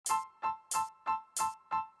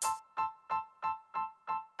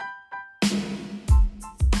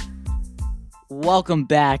Welcome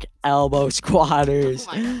back, Elbow Squatters,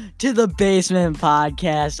 to the Basement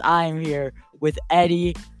Podcast. I'm here with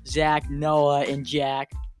Eddie, Zach, Noah, and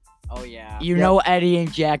Jack. Oh, yeah. You know Eddie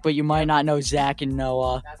and Jack, but you might not know Zach and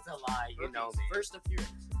Noah. That's a lie. You know me. First appearance.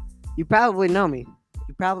 You probably know me.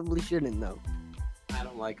 You probably shouldn't know. I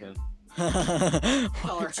don't like him. Okay.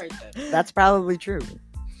 All right, then. That's probably true.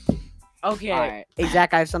 All right. Hey,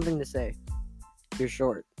 Zach, I have something to say. You're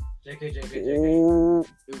short. JK. Ooh. All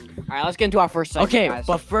right, let's get into our first segment, Okay, guys.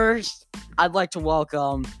 but first, I'd like to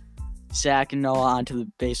welcome Zach and Noah onto the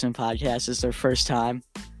Basement Podcast. It's their first time.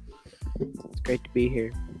 It's great to be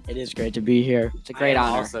here. It is great to be here. It's a great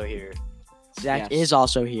honor. Also here. Zach Yes. is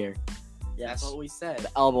also here. That's what we said.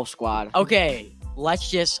 The Elbow Squad. Okay,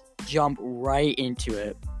 let's just jump right into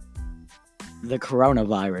it. The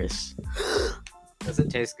coronavirus. Does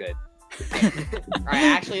it taste good? All right,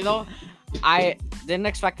 actually, though, I didn't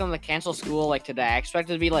expect them to cancel school like today. I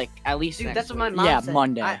expected it to be like at least Dude, next that's what my week. mom Yeah, said.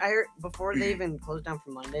 Monday. I heard before they even closed down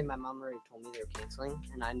for Monday, my mom already told me they were canceling,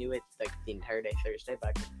 and I knew it like the entire day Thursday, but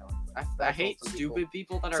I couldn't tell anybody. I hate stupid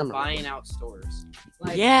people that are Some of them. buying out stores.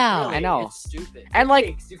 Like, Yeah. really, I know. It's stupid. And,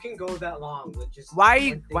 like- you can go that long with just. Why are one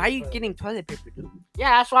you thing Why are you for- getting toilet paper, dude?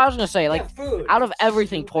 Yeah, that's what I was gonna say. Like, Yeah, food. out of It's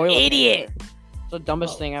everything, stupid. toilet Idiot. paper. It's the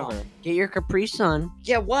dumbest Oh, thing fuck. ever. Get your Capri Sun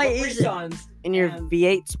Yeah, why Capri Suns in your and-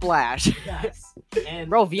 V8 Splash. Yes. And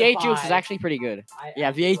Bro, V8 juice is Defy. actually pretty good. Yeah,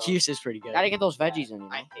 I V8 love- juice is pretty good. Gotta get those veggies in, you know?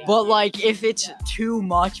 I hate But V8 like, if juice. it's Yeah. too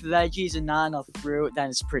much veggies and not enough fruit, then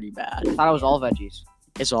it's pretty bad. I thought it was all veggies.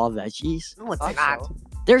 It's all veggies. No, it's Thought not. so.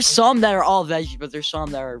 There's some that are all veggies, but there's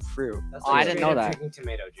some that are fruit. That's Oh, like I didn't straight know up that. Drinking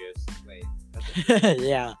tomato juice. Wait. That's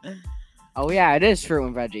Yeah. Oh yeah, it is fruit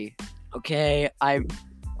and veggie. Okay. I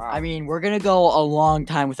Wow. mean, we're gonna go a long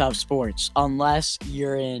time without sports, unless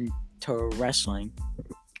you're into wrestling.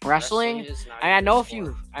 Wrestling. is not I even know a a few.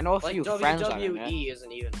 sport. I know a Like few friends on it. WWE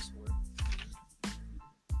isn't even a sport.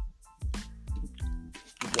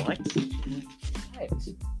 What?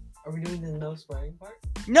 Are we doing the no swearing part?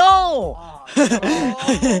 No. Oh,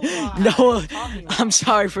 Noah, I'm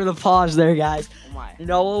sorry for the pause there, guys. Oh my.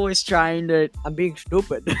 Noah was trying to. I'm being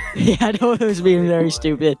stupid. Yeah, Noah was being very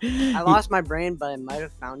stupid. I lost my brain, but I might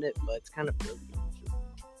have found it, but it's kind of broken.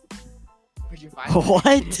 Where'd you find What?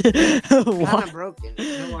 Kind What? of broken.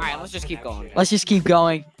 All right, let's just keep going. Let's just keep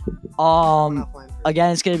going. Not flying for-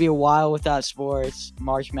 Again, it's gonna be a while without sports.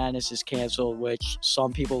 March Madness is canceled, which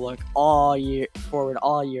some people look forward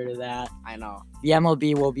all year to that. I know. The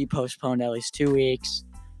MLB will be postponed at least 2 weeks.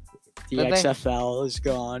 The Did they- XFL is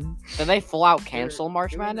gone. Did they full out cancel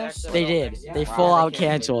March doing Madness? that They Well, did. yeah. They Wow. full out They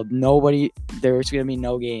canceled. canceled. Nobody. There's gonna be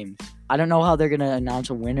no games. I don't know how they're gonna announce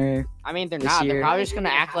a winner. I mean, they're This not. year- They're probably just gonna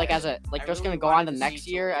act like as a I like just really gonna go on the wanted to next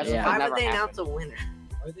see year as if Yeah. it Why never would they happened. announce a winner?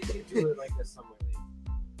 Or they could do it like the summer league.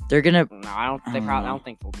 They're gonna. No, I don't. They I don't probably. I know. don't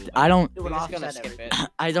think they'll do that. I don't. It would They're just gonna offset skip it. everything.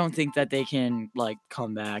 I don't think that they can like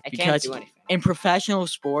come back I can't because do anything. in professional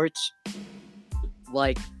sports,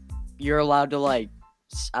 like you're allowed to like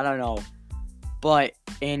I don't know, but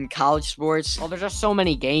in college sports, Well, there's just so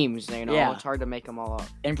many games. You know, Yeah. it's hard to make them all up.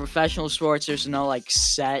 in professional sports, there's no like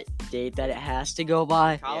set date that it has to go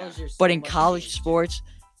by. College, there's But so in much college games. sports,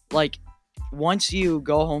 like once you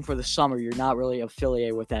go home for the summer, you're not really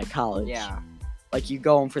affiliated with that college. Yeah. Like you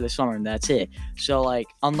go home for the summer and that's it. So like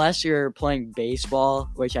unless you're playing baseball,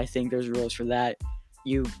 which I think there's rules for that,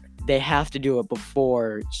 they have to do it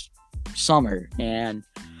before summer, and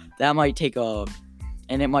that might take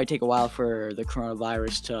it might take a while for the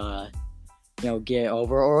coronavirus to get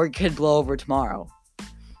over, or it could blow over tomorrow.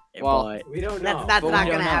 Well, But We don't know. That's but not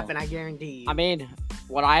we don't gonna know. happen. I guarantee. I mean,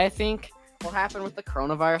 what I think will happen with the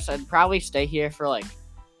coronavirus, I'd probably stay here for like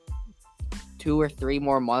 2 or 3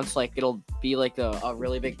 more months. Like it'll be like a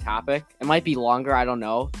really big topic. It might be longer. I don't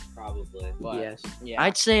know. Probably. But yes. yeah.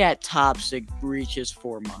 I'd say at tops it reaches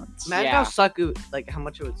 4 months. Imagine Yeah. how how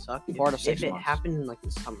much it would suck 4 to if 6 it months. happened in like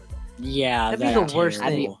the summer. Though. Yeah, That'd be that's the worst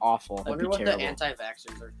That'd be thing. awful. That'd Wonder be what terrible. the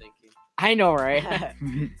anti-vaxxers are thinking. I know, right?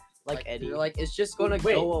 Like Eddie. They're like, it's just gonna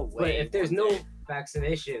Wait, go away. but if there's no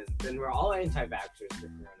vaccination, then we're all anti-vaxxers for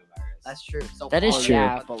coronavirus. That's true. So That is far, true.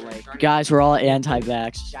 Yeah, but like, Guys, we're all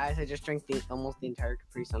anti-vax. Guys, I just drank almost the entire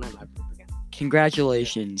Capri Sun. I might poop again.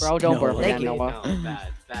 Congratulations. Bro, don't burp Noah. again, Thank you. Noah. No,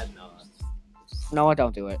 bad no. No,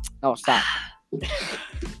 don't do it. No, stop.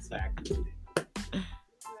 Exactly.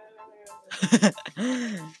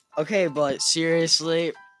 Okay, but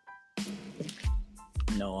seriously,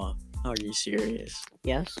 Noah, are you serious?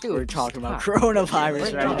 Yes. Dude, We're talking about stop. coronavirus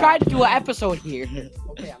We're right now. trying to do an episode here.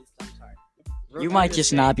 Okay, I'm sorry. You might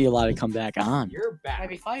just not be allowed to come back on. You're Might bad.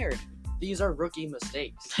 be fired. These are rookie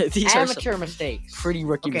mistakes. These are some Amateur mistakes. pretty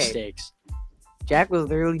rookie Okay. mistakes. Jack was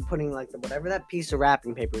literally putting like whatever that piece of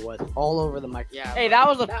wrapping paper was all over the microphone. Yeah. Hey, that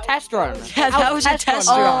was a test run. Yeah, that was a test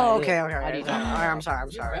run. Oh, okay. How do you All talk right, about I'm sorry. I'm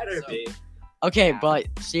You sorry. better be. Okay, Yeah. but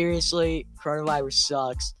seriously, coronavirus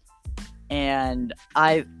sucks. And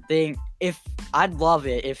I think I'd love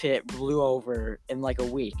it if it blew over in like a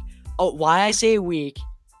week. Oh, why I say a week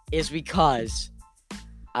is because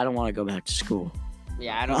I don't want to go back to school.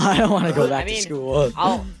 Yeah, I I don't want to go I back mean, to school.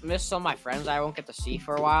 I'll miss some of my friends I won't get to see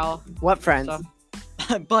for a while. What friends?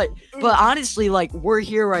 So, but honestly, like we're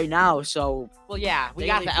here right now, so well, yeah, we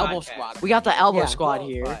got Daily the elbow podcast. squad. we got the elbow Yeah. squad Well,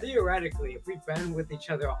 here. Theoretically, if we've been with each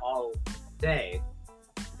other all day,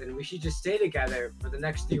 then we should just stay together for the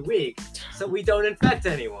next few weeks so we don't infect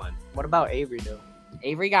anyone. What about Avery though?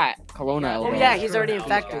 Avery got corona Oh, Oh elbow. yeah, he's already Corona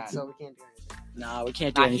infected, elbow. so we can't do anything. Nah, we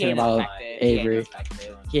can't do Nah, he anything ain't about infected. Avery.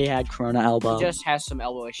 Infected. He had corona elbow. He just has some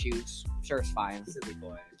elbow issues. Sure, it's fine. Silly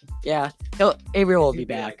boy. Yeah, Avery will be He'd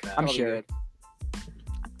be back. like that. I'm He'll be sure. good.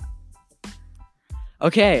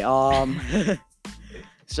 Okay,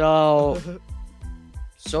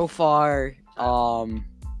 so far,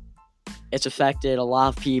 it's affected a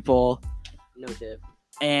lot of people, No dip.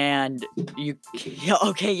 and you, yeah,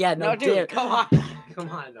 okay, yeah, no, No, dude, dip. come on. Come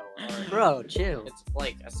on, Noah. Bro, chill. It's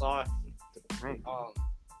like I saw Right.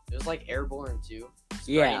 it was like airborne too.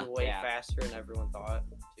 Yeah. Spreading way Yeah. faster than everyone thought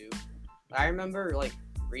too. I remember like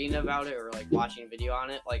reading about it or like watching a video on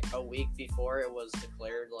it like a week before it was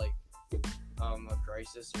declared like a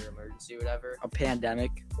crisis or emergency or whatever. A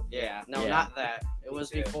pandemic. Yeah. No, Yeah. not that. It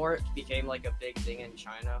was Yeah. before it became like a big thing in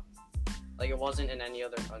China. Like it wasn't in any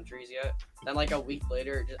other countries yet. Then like a week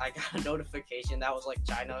later, I got a notification that was like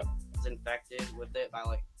China was infected with it by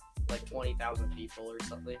like 20,000 people or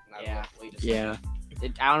something. And I was Yeah. like, wait a second. Yeah.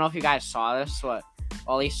 I don't know if you guys saw this, but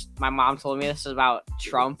well, at least my mom told me this is about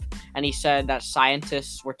Trump, and he said that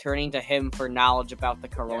scientists were turning to him for knowledge about the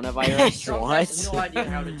coronavirus. Trump What? has no idea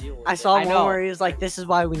how to deal with I it. saw I one know. where he was like, "This is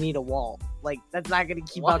why we need a wall. Like, that's not gonna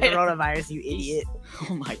keep out What? coronavirus, you idiot."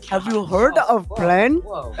 Oh my god. Have you heard of Whoa, plan?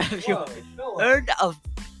 Whoa, Have you whoa, Noah. heard of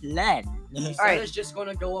Len? He said Alright. it's just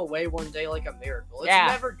gonna go away one day like a miracle. It's Yeah.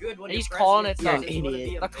 never good when He's your calling president it says the- it's gonna You're an be a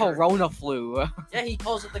the miracle. corona flu. Yeah, he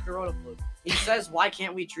calls it the corona flu. He says, why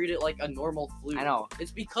can't we treat it like a normal flu? I know.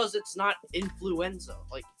 It's because it's not influenza.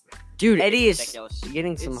 Like, Dude, Eddie is Ridiculous.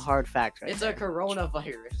 getting some It's- hard facts right it's there. a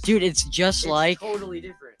coronavirus. dude, it's just It's like, totally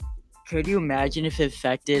different. could you imagine if it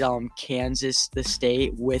affected Kansas, the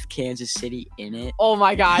state, with Kansas City in it? Oh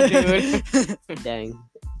my god, dude. Dang.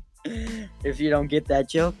 If you don't get that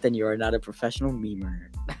joke, then you are not a professional memer.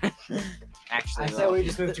 Actually, I said we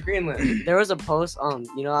just moved to Greenland. There was a post,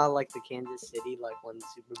 you know how like the Kansas City like won the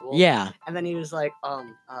Super Bowl? Yeah. And then he was like, Oh,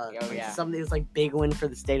 yeah. something was like big win for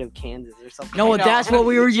the state of Kansas or something. No, I know. that's what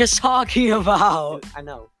we were just talking about. I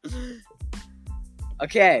know.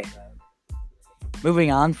 Okay.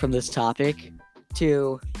 Moving on from this topic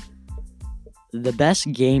to the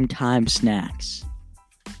best game time snacks.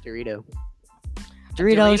 Dorito.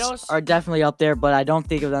 Doritos, Doritos? are definitely up there, but I don't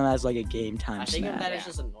think of them as like a game time I think of snack. that as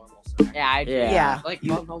just a normal snack. Yeah, I agree. Yeah. Yeah. Like,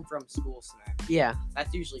 come home from school snack. Yeah.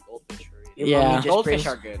 That's usually goldfish for you. Your Yeah. mommy just Goldfish brings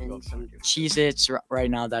are good. in Goldfish some- Cheez-Its right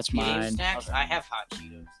now, that's Game mine. snacks, I have hot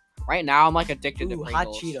Cheetos. Right now, I'm like addicted to Ooh, Pringles. hot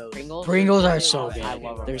Cheetos. Pringles are really so good. good. I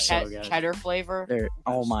love them. They're so good. Cheddar flavor. They're,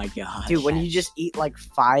 oh my god. Dude, when you just eat like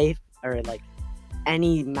 5 or like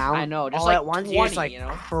any amount I know, just all like at once, you're just 20, like you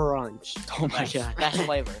know? crunch. Oh my Best, god. best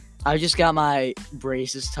flavor. I just got my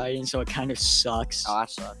braces tightened, so it kind of sucks. Oh,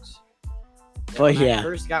 that sucks. But when yeah. I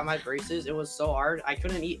first got my braces, it was so hard. I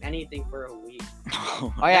couldn't eat anything for a week.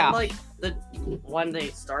 Oh Oh yeah. And, like when they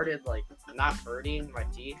started like not hurting my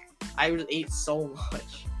teeth, I would eat so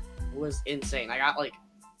much. It was insane. I got like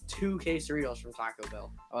 2 quesadillas from Taco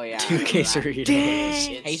Bell. Oh yeah. Two I remember that. quesadillas.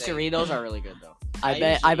 Dang. Hey, Doritos are really good though.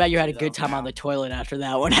 I I bet you usually had a eat good them time on now. the toilet after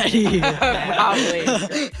that one, Eddie. Probably.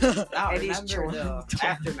 I don't Eddie's remember the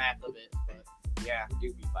chewing. aftermath of it, but yeah.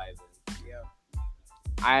 Do be vibing.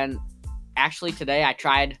 And actually today I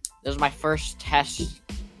tried. This was my first test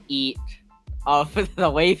eat of the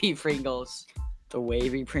wavy Pringles. The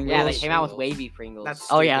wavy Pringles. Yeah, they came out with Pringles. wavy Pringles.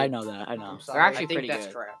 That's Oh yeah, I stupid. know that. I know. I'm They're sorry. actually I think pretty that's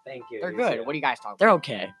good. crap. Thank you. They're good. What do you guys talk They're about?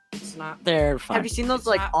 okay. It's not. They're fine. Have you seen those It's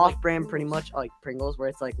like not like off-brand, pretty Pringles. much like Pringles, where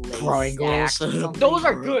it's like Lay's Pringles. stacks or something? Those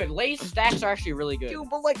are good. Lay's stacks are actually really good. Dude,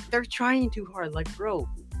 but like they're trying too hard. Like, bro,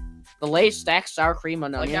 The Lay's stacks sour cream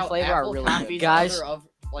and Like onion how flavor are Apple really copies good. Guys-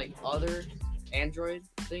 other Android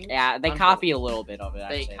things. Yeah, they on copy a little bit of it.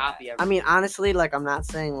 I'd They say copy that. everything. I mean, honestly, like I'm not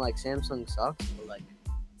saying like Samsung sucks, but like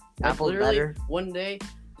Like, Apple's literally, better. one day,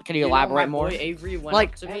 Can you know, elaborate my more? boy Avery went Like-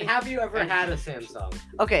 up to And me. have you ever had a Samsung?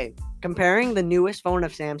 Okay, comparing the newest phone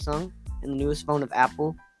of Samsung and the newest phone of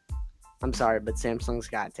Apple, I'm sorry, but Samsung's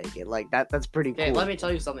gotta take it. Like that's pretty Okay, cool. let me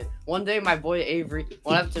tell you something. One day, my boy Avery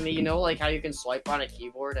went up to me. You know, like how you can swipe on a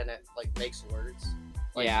keyboard and it like makes words.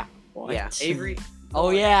 Like, Yeah. What? Yeah. Avery.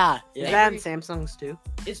 Oh yeah. Is Yeah. that in Samsung's too?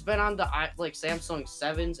 It's been on the like Samsung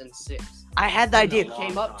 7s and 6. I had the idea. He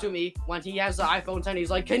came up to me when he has the iPhone 10. He's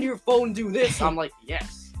like, "Can your phone do this?" I'm like,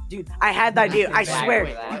 "Yes." Dude, I had the idea. I Exactly swear.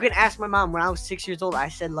 that. You can ask my mom when I was 6 years old. I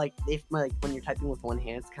said like if like when you're typing with one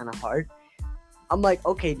hand, it's kind of hard. I'm like,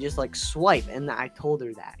 okay, just like swipe, and I told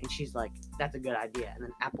her that, and she's like, that's a good idea. And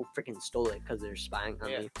then Apple freaking stole it because they're spying on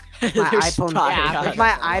Yeah. me. They're My iPhone, spying yeah, on with us.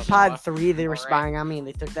 my Alright. iPod 3, they were Alright. spying on me, and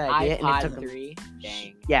they took that idea, and it iPod took them. 3.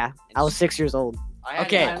 Dang. Yeah, I was 6 years old. I had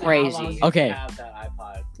Okay. that- Crazy. How long did you Okay. have that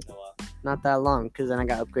iPod, Noah? Not that long, because then I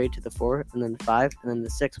got upgraded to the 4, and then the 5, and then the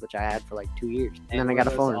 6, which I had for like 2 years, and then I were got a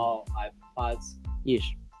those phone. All iPods. Yes.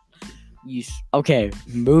 Yes. Okay,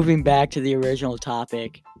 moving back to the original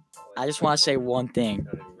topic. I just want to say one thing. I don't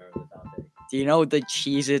even remember the topic. Do you know the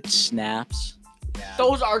Cheez-It snaps? Yeah.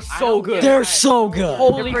 Those are I so don't good. get They're it. so good.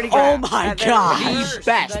 Holy pretty Oh good. my Yeah, they're god. worse The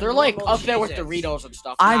best. than They're like normal up there with Cheez-Its. Doritos and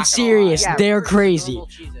stuff. I'm not gonna serious. lie. Yeah. They're Worse than crazy. normal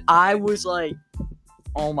Cheez-Its. I was like,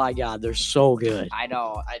 oh my god, they're so good. I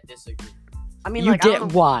know. I disagree. I mean, You like, I get don't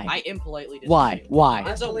know- why? I impolitely disagree. Why? Why?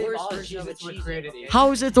 It's a believe worse all version of a Cheez-Its were Cheez-It. created Okay? equal.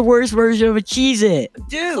 How is it the worst version of a Cheez-It? It's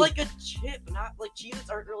Dude, like a chip, not like Cheez-Its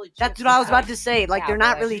aren't really chips. that's what I was about to say. Like, Yeah, they're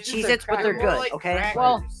not but really Cheez-Its are Cheez-Its, but they're They're more good, like okay? crackers.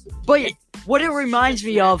 Well, But what it reminds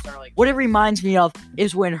me of, Snacks are like what it chips. reminds me of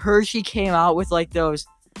is when Hershey came out with like those,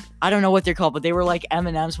 I don't know what they're called, but they were like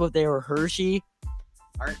M&Ms, but they were Hershey.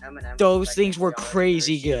 Aren't M&Ms Those like things were Hershey,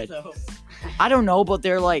 crazy good. though? I don't know, but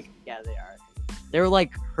they're like, Yeah, they are. they were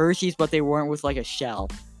like Hershey's, but they weren't with like a shell.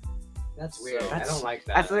 That's So, weird. I that's- don't like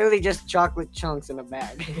that. That's literally just chocolate chunks in a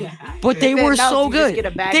bag. But they If it were melts, so you just good. get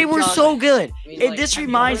a bag They of were chocolate. so good. I mean, It- like, this have you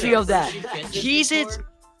reminds heard me of that. Hershey Cheez-Its,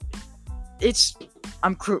 Kisses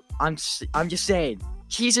before? I'm just saying,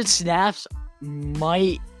 Cheez-It snaps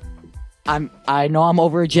might. I know I'm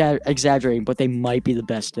over exaggerating, but they might be the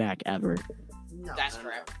best snack ever. No, That's no,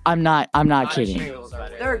 crap. I'm not Honestly, kidding. it was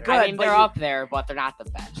better. They're Like, good. I mean, but they're you- up there, but they're not the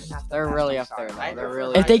best. Not the They're best, really I'm up there, sorry. though. I They're prefer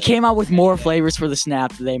really. If they I- came out with more flavors for the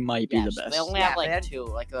snap, they might be the Yes, best. They only Yeah, have like they had- 2.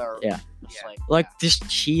 Like they're Yeah. just Yeah. like Like just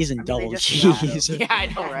cheese and I mean, they double just came out cheese. yeah, I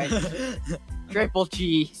know, right? Triple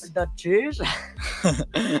cheese. The cheese?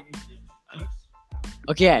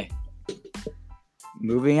 Okay.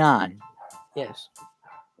 Moving on. Yes.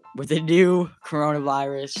 With the new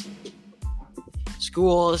coronavirus,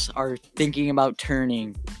 schools are thinking about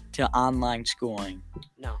turning to online schooling.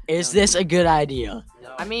 No. Is no. this a good idea?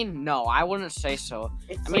 No. I mean, no, I wouldn't say so.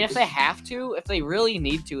 It's I mean, like- if they have to, if they really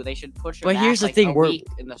need to, they should push it But back, here's the like, thing, a we're- week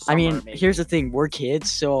in the I summer, mean, maybe. here's the thing: we're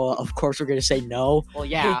kids, so of course we're gonna say no. Well,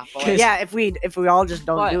 yeah, but, like, Cause- yeah, if we all just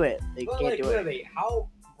don't But- do it, they But can't like, do it. really, how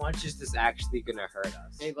much is this actually gonna hurt us?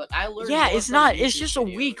 Okay, but I learned Yeah, more it's from not. YouTube It's just a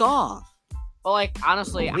videos. week off. but like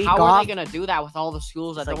honestly, A week how are off? they gonna do that with all the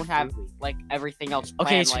schools that It's like don't have 3 weeks. like everything else planned?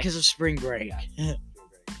 Okay, it's like, because of spring break.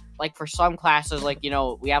 like for some classes, like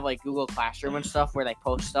we have like Google Classroom and stuff where they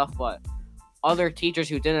post stuff, but other teachers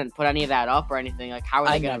who didn't put any of that up or anything, like how are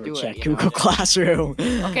they I gonna never do check it? You know? Google Classroom.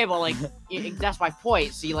 Okay, but like that's my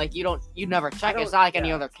point. See, like you never check it. It's not like any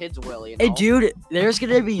yeah. other kids will. You know? Hey, dude, there's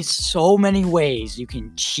gonna be so many ways you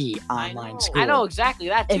can cheat I online know. school. I know exactly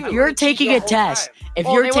that too. If you're Cheat taking the a whole test, time. if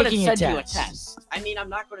Well, you're they wouldn't taking a send you test, a test. I mean, I'm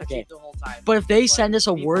not gonna Okay. cheat the whole time. but if they like, send us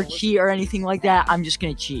a people worksheet or listen- anything like that, I'm just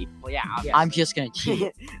gonna cheat. Well, yeah, Yeah. I'm just gonna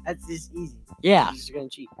cheat. That's just easy. Yeah, You're just gonna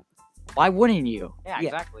cheat. why wouldn't you? yeah, Yeah.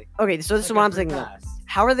 exactly. Okay, so this is Like what a I'm free thinking though. class.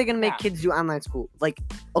 How are they gonna make Yeah. kids do online school? Like,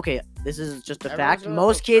 okay, this is just a Everyone's fact. gonna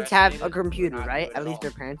Most kids have a procrastinate or computer, not do right? it At at least all.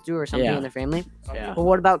 their parents do, or something Yeah. in their family. Yeah. But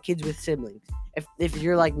what about kids with siblings? If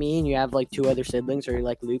you're like me and you have like 2 other siblings, or you're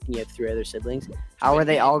like Luke and you have 3 other siblings, how are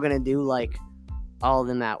they all gonna do like all of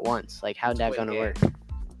them at once? Like, how's that Twin gonna game. work?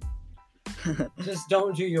 Just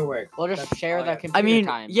don't do your work. We'll just That's share all the I have to computer I mean,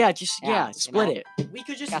 time. yeah, just Yeah, you split know? it. We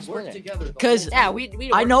could just That's work what it- together. the 'Cause- whole Yeah, time.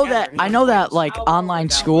 we I know that. I know that. Like How long online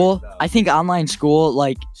would that school, work, though? I think online school,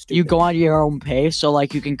 like you Stupid. go on your own pace, so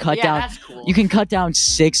like you can cut yeah, down. That's cool. You can cut down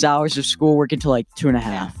 6 hours of schoolwork into like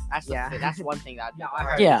 2.5. That's the Yeah. thing. That's one thing that. Yeah, I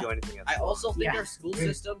hardly Yeah. do anything at I school. also think Yeah. our school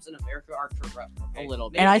systems in America are corrupt. Okay? A little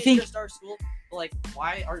bit. Maybe And I it's think- just our school, but like,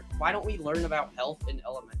 why don't we learn about health in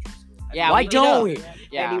elementary school? Yeah, Why we don't need we?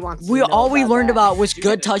 Yeah. Maybe wants to We know all we about learned that. about was You good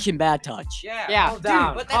get it. touch and bad touch. Yeah. Yeah. Calm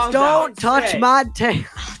down, but calm that's down. Don't touch Hey. my tail.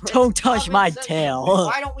 Don't touch Common my sense. tail.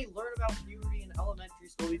 Why don't we learn about puberty in elementary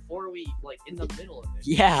school before we like in the middle of it?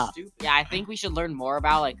 Yeah. It's stupid. Yeah, I think we should learn more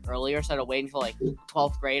about like earlier instead of waiting until like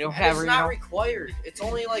 12th grade or And whatever. it's You not know? required. It's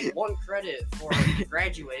only like 1 credit for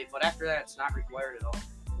graduate, but after that, it's not required at all.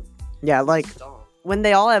 Yeah, like It's dumb. when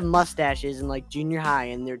they all have mustaches in like junior high,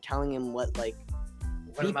 and they're telling him what like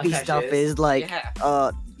What a beepy mustache stuff is, like,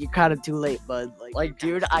 Yeah. you're kind of too late, bud. Like,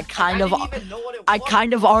 dude, I I kind of, didn't even know what it I was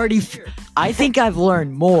kind of until already this year. I think I've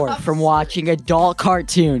learned more from watching adult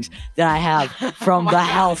cartoons than I have from my the God.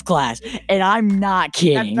 health class, and I'm not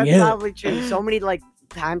kidding. That's probably true. So many like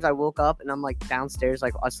times I woke up and I'm like downstairs,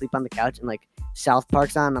 like asleep on the couch, and like South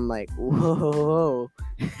Park's on. I'm like, whoa.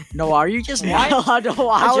 No, are you just What? not allowed to I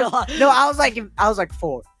watch was, it? no, I was like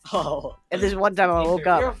 4. Oh. And this one time I woke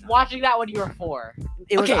You're up, watching that when you were 4.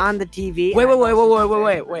 it was Okay. on the TV. Wait, and I wait, wait, fell wait, asleep.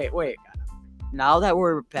 wait, wait, wait, wait. Now that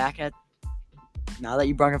we're back at, now that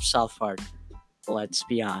you brought up South Park, let's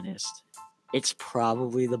be honest. It's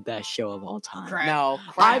probably the best show of all time. Crap. No,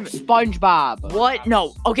 I'm- SpongeBob. What?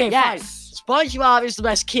 No. Okay, Yes. fine. SpongeBob is the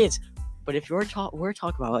best kids. But if we're talking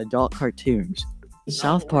about adult cartoons,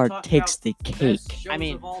 South we're Park talking takes about the cake. Best shows I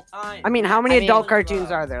mean- of all time. I mean, how many I mean, adult SpongeBob.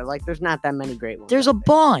 cartoons are there? Like, there's not that many great ones. There's a out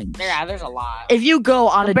there. bunch. Yeah, there's a lot. If you go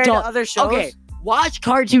on Compared to adult, other shows. okay, watch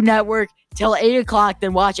Cartoon Network till 8 o'clock,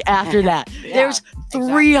 then watch after that. Yeah, There's exactly.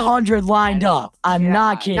 300 lined I know. up. I'm Yeah,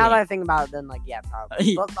 not kidding. Now that I think about it, then like, yeah,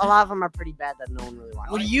 probably. But a lot of them are pretty bad that no one really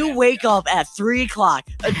wants. When you wake up at 3 o'clock,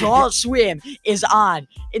 Adult Swim is on,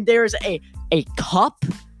 and there's a cup,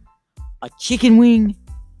 a chicken wing,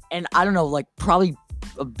 and I don't know, like probably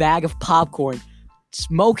a bag of popcorn,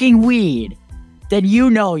 smoking weed, then you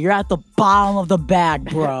know you're at the bottom of the bag,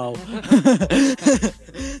 bro.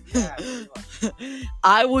 Yeah, pretty much.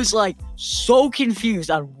 I was like so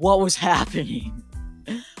confused on what was happening.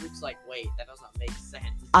 Luke's like, wait, that does not make sense.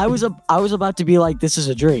 I was about to be like, this is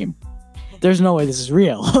a dream. There's no way this is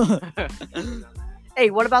real. Hey,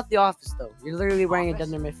 what about The Office though? You're literally wearing a Office?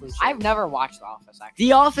 Dunder Mifflin shirt. I've never watched The Office, actually.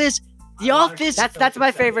 The Office. The I watched Office. That's Social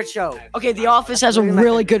my Studies. favorite show. Okay, The Office has a Really my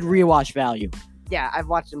really favorite good show. rewatch value. Yeah, I've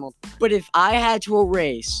watched it multiple. But if I had to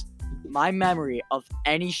erase my memory of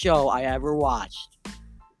any show I ever watched,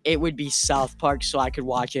 it would be South Park, so I could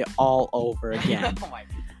watch it all over again. Oh my-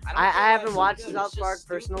 I haven't watched South Park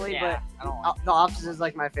personally, yeah, I don't want but The Office is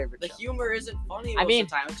like my favorite The show. humor isn't funny I most mean- of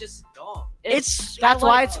the time. It's just dumb. It's That's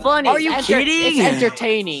why it's funny. Are you It's kidding? It's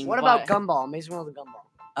entertaining. What but- about Gumball? Amazing World of Gumball.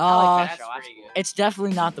 I like uh, that show. That's pretty good. it's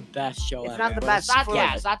definitely not the best show It's ever. not the but best. It's not, for-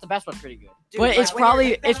 yeah, it's not the best, but pretty good. Dude, But like, it's when you're- probably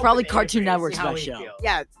Then it's probably open it, Cartoon see Network's how best he show. feels.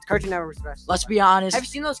 Yeah, Cartoon Network's best. Let's be honest. Have you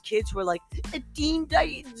seen those kids who are like, "The Teen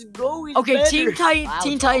Titans Go is Okay, better." Teen was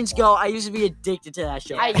Titans awful. Go. I used to be addicted to that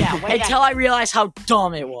show Yeah, way until I realized how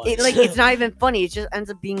dumb it was. It, like, it's not even funny. It just ends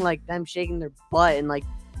up being like them shaking their butt and like,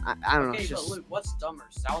 I don't know. Okay, It's but just Luke, what's dumber,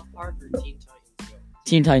 South Park or Teen Titans Go?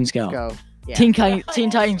 Teen Titans Go. go. Yeah. Teen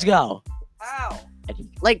Titans Go. How?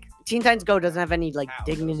 Like Teen Titans Go doesn't have any like How?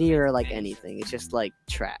 dignity or like Doesn't make anything. It's just like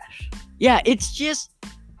trash. Yeah, it's just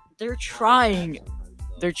they're trying.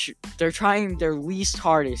 They're trying their least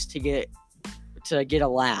hardest to get a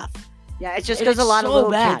laugh. Yeah, it's just And because a it's lot of so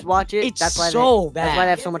little bad. kids watch it. It's that's why so they, that's why they bad.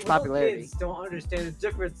 have so much Little popularity. Kids don't understand the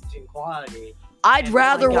difference between quality. I'd And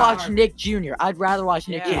rather my watch God. Nick Jr. I'd rather watch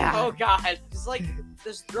Nick Jr. Yeah. Oh God. It's like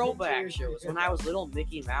this throwback shows. When I was little,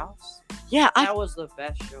 Mickey Mouse. Yeah, That was the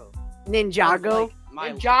best show. Ninjago.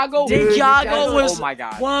 My Ninjago. Dude, Ninjago was Oh my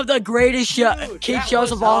god. one of the greatest kid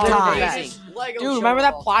shows of all time. Dude, remember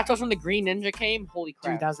that plot twist when the Green Ninja came? Holy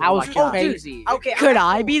crap. Dude, that was that was my God. crazy. Okay, Could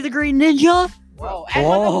I be the Green Ninja? Whoa. And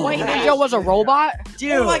when the Whoa. White Ninja was a robot?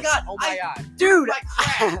 Dude. Oh my God. Oh my god. dude?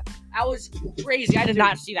 That was crazy. I did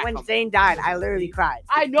not see that When coming. Zane died, I literally cried.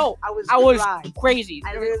 I know. I was crying. Crazy.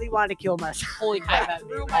 I literally wanted to kill myself. Holy I crap.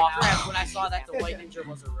 threw my crap when I saw that the White Ninja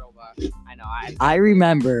was a robot. I know. I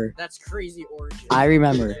remember. That's crazy origin. I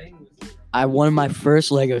remember. One of my first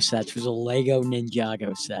Lego sets was a Lego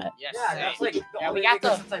Ninjago set. Yes. Yeah, that's same. like the Yeah, we only got Lego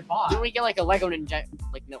the- sets I bought. Didn't we get like a Lego Ninja,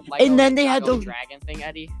 like no, Lego And then they had Ninjago those- dragon thing,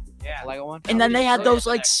 Eddie? Yeah. The Lego one. And then they had Oh, those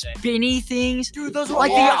yeah, like next day. spinny things. Dude, those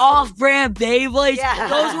Like the Yeah. off-brand Beyblades. Yeah.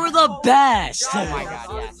 Those were the best. Oh my God,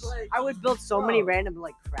 yes. I would build so many random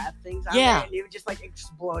like crab things on Yeah. there, and it would just like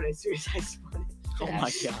explode as soon as I spun it. Oh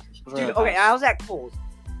my Yes. god. Dude, okay, I was at Kohl's,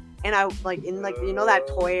 and I like in like that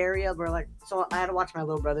toy area where like so I had to watch my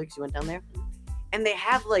little brother because he went down there, and they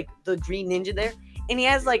have like the Green Ninja there, and he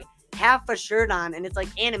has like half a shirt on, and it's like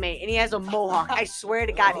anime, and he has a mohawk. I swear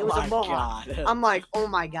to God, it was Oh a my mohawk. God. I'm like, oh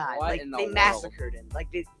my God, What like in the they world? massacred him. Like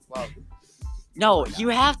they, No, you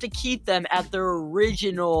have to keep them at their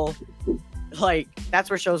original like that's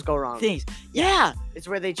where shows go wrong. things. Yeah, It's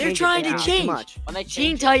where they They're change trying it, to they do change. too much. When they Teen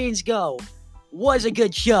changed Titans Go was a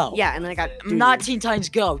good show. Yeah, and then I got Not Teen Titans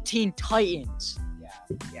Go, Teen Titans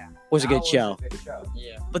Yeah. was a good show.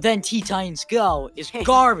 Yeah. But then Teen Titans Go is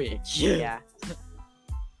garbage. Yeah.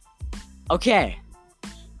 Okay.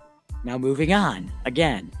 Now moving on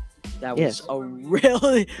again That Yeah. was a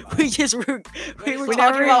really we were We talking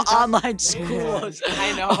never about even online schools.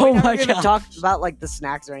 I know. Oh We never my even god. talked about like the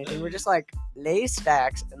snacks or anything. We're just like Lay's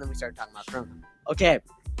stacks, and then we started talking about Corona. Okay.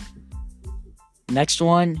 Next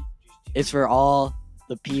one is for all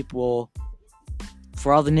the people,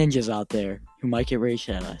 for all the ninjas out there who might get raged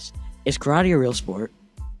at us. Is karate a real sport?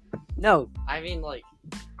 No, I mean, like,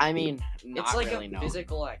 I mean, not it's like really, a no.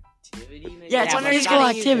 physical activity. Maybe? Yeah, it's when a are you physical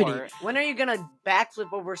gonna use activity. when are you gonna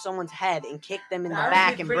backflip over someone's head and kick them in the That would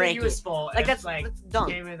back be and pretty break it? useful Like if, that's dumb.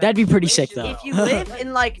 came in That'd be pretty sick, situation, though. If you live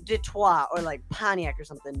in like Detroit or like Pontiac or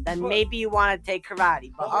something, then But- maybe you want to take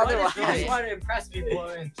karate. But What if you just otherwise, want to impress people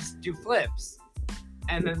and just do flips,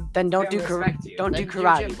 and then then don't do they'll respect you. don't do Then do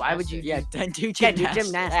karate. Why would you? Yeah, then do Yeah, do gymnastics.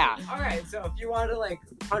 gymnastics. Yeah. All right, so if you want to like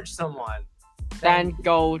punch someone, Then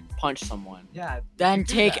go punch someone. yeah, Then you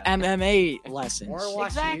do take that. MMA lessons. Or watch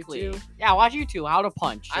Exactly. YouTube. Yeah, watch YouTube. How to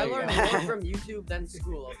punch. I There you learned go. more from YouTube than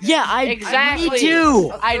school. Okay? Yeah, I Exactly. Me too.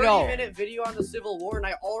 A I know. 30-minute video on the Civil War, and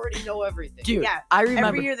I already know everything. Dude, Yeah, I remember.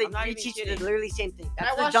 Every year they I'm not even teach you kidding. the literally same thing. And I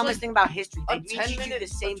That's the watched, dumbest like, thing about history. They a teach 10 you minute, the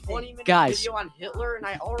same a thing. 20-minute Guys. video on Hitler, and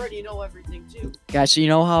I already know everything too. Guys, so you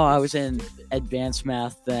know how I was in Stupid. advanced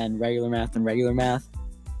math, then regular math, and regular math?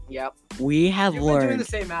 Yep. We have You've been doing the learned.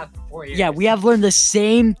 same math for 4 years. Yeah, we have learned the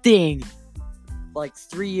same thing like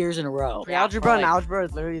 3 years in a row. Pre-algebra and like- algebra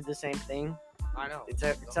is literally the same thing. I know.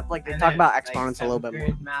 Except like they And talk then, about like, exponents a little bit seventh more.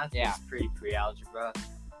 grade Math Yeah. is pretty pre-algebra.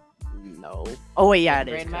 No. Oh wait, yeah, it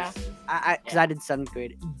is. Grade math? Because I did 7th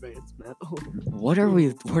grade advanced math. What are we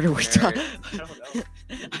Nerd. talking? I don't know.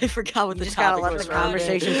 I forgot what You the just gotta topic let was the earlier.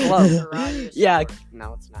 conversation Karate flow. is Yeah. sport.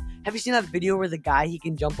 No, it's not. Have you seen that video where the guy he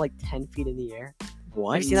can jump like 10 feet in the air?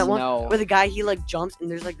 What? Have you seen that one? No. Where the guy he like jumps and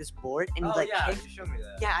there's like this board and he Oh like yeah, kicks. you showed me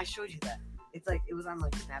that. Yeah, I showed you that. It's like it was on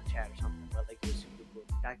like Snapchat or something, but like it was super cool.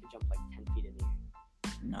 The guy could jump like 10 feet in the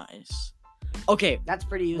air. Nice. Okay, That's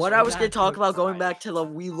pretty useful. what I was that gonna talk looks about going fine. back to the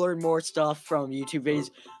we learn more stuff from YouTube videos.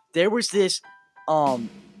 There was this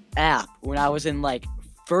app when I was in like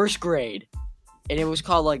first grade, and it was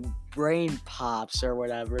called like Brain Pops or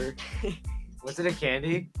whatever. Was it a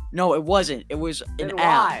candy? No, it wasn't. It was an Then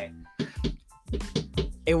app. why?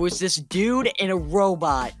 It was this dude and a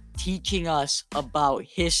robot teaching us about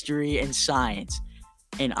history and science.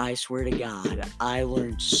 And I swear to God, I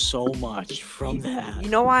learned so much from that. You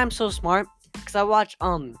know why I'm so smart? Because I watched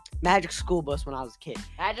Magic School Bus when I was a kid.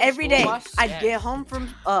 Every day I'd get home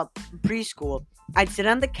from preschool. I'd sit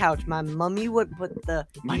on the couch. My mummy would put the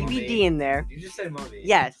My DVD mummy. in there. You just said mommy.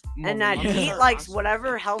 Yes, and I'd Mummy. eat like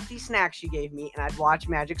whatever healthy snacks she gave me, and I'd watch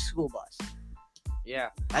Magic School Bus. Yeah.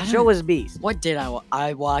 That show was beast. What did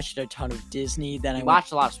I watched a ton of Disney. Then I We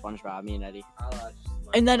watched. watched a lot of SpongeBob, me and Eddie. I'll watch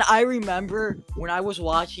And then I remember when I was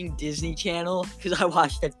watching Disney Channel, because I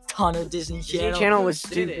watched a ton of Disney Disney Channel. Channel was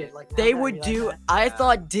Did stupid. it. Like, now They that would you do. like I Yeah.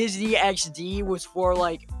 thought Disney XD was for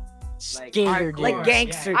like skater hardcore. dudes. like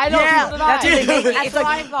gangster. I know, Yeah, so did that's I. what they make it. That's It's what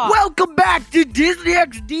like, I thought. welcome back to Disney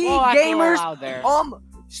XD, Oh, I feel gamers. loud there.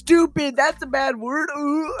 Stupid. That's a bad word.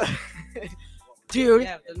 Ooh. Dude.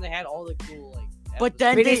 Yeah, then they had all the cool like. But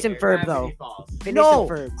then Phineas they, and Ferb, though. Gravity Falls. Phineas no, and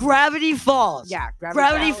Ferb. Gravity Falls. Yeah,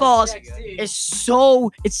 Gravity Falls. Falls XD. is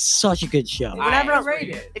so. It's such a good show. Whenever I- rate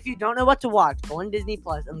it. if you don't know what to watch, go on Disney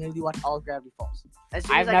Plus and literally watch all of Gravity Falls. As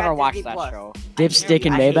soon I've as I never got watched Disney that Plus, show. Dipstick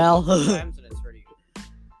and I hate Maybell. Times and it's pretty good.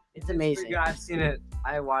 It's amazing. Pretty good. I've seen it.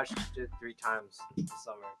 I watched it 3 times this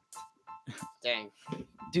summer. Dang.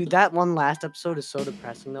 Dude, that one last episode is so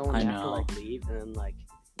depressing though when I they have to know. like leave and then like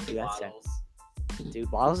dude, that's sad. Waddles.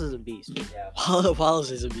 Dude, Wallace is a beast. Yeah.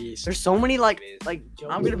 Waddles is a beast. There's so many like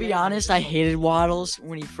jokes I'm gonna in be there. honest. I hated Waddles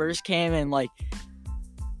when he first came, and like,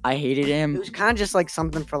 I hated It him. was kind of just like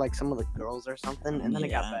something for like some of the girls or something, and then it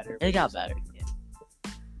got Yeah, better. it got better. Yeah.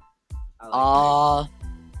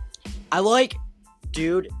 I like,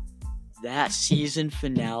 dude. That season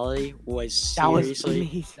finale was That was seriously.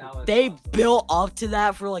 amazing. That was They awesome. built up to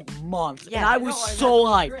that for like months, and Yeah, I I was know, I so know,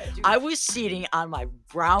 hyped. great, dude. I was sitting on my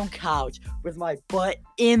brown couch with my butt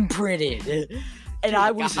imprinted, and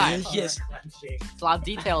I was God. just It's a lot of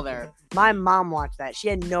detail there. My mom watched that. She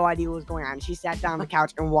had no idea what was going on. She sat down on the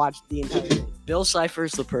couch and watched the entire thing. Bill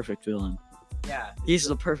Cipher's the perfect villain. Yeah. He's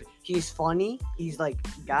the perfect He's funny. He's like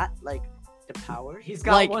got like the powers. He's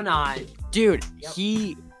got Like- one eye. dude.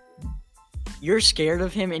 Yep. You're scared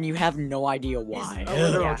of him, and you have no idea He's why. a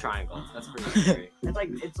literal Yeah. triangle. That's pretty scary.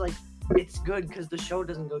 It's good because the show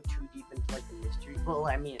doesn't go too deep into like the mystery. Well,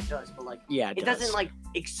 I mean it does, but like Yeah, it does. doesn't like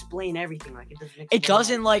explain everything. Like it doesn't. It explain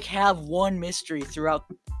doesn't like have one mystery throughout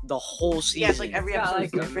the whole season. Yeah, it's like every It's got, episode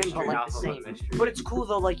is like, a different, but mystery like off the of a same. mystery. But it's cool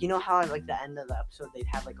though, like you know how at like the end of the episode they'd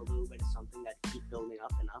have like a little bit of something that keep building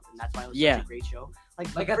up, and that's why it was Yeah. such a great show.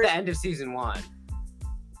 Like the at first- the end of season 1.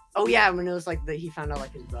 Oh yeah, when it was like he found out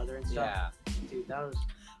like his brother and stuff. Yeah. Dude, that was.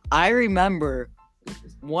 I remember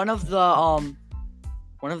one of the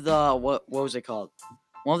what was it called?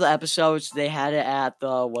 One of the episodes they had it at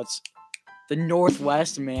the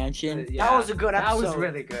Northwest Mansion. That was a good That was episode.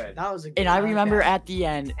 really good. That was a. Good And I remember that. at the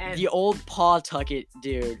end, And- the old Pawtucket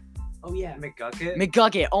dude, Oh yeah. McGucket.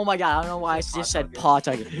 McGucket. Oh my god, I don't know why I just said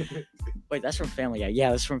Pawtucket. Pawtucket. Wait, that's from Family Guy. Yeah,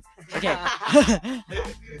 that's from. Okay.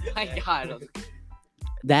 My God.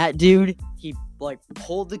 That dude, he like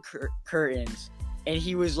pulled the curtains, and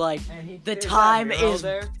he was like, And he The did that time mural is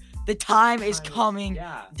there. "The time is coming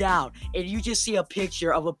Yeah. down," and you just see a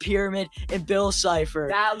picture of a pyramid and Bill Cipher,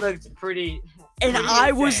 That looked pretty. and pretty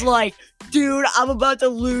I was insane. like, "Dude, I'm about to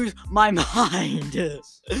lose my mind."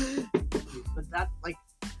 But that like,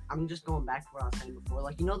 I'm just going back to what I was saying before.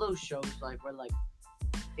 Like those shows like where like,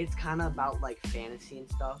 it's kind of about like fantasy and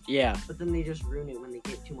stuff. Yeah, But then they just ruin it when they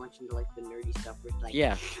get too much into like the nerdy stuff. Where it's like,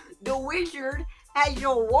 yeah. the wizard has a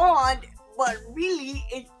wand, but really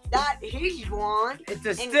it's not his wand. It's a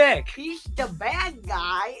And stick. He's the bad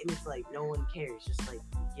guy, and it's like no one cares. Just like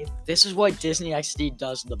This is what Disney XD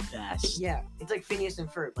does the best. yeah, it's like Phineas and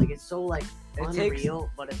Ferb. Like it's so like It takes. unreal,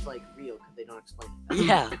 but it's like real because they don't explain it.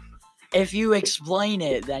 Yeah. If you explain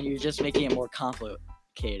it, then you're just making it more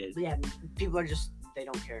complicated. But yeah, people are just they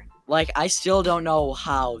don't care. Like, I still don't know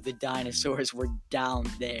how the dinosaurs were down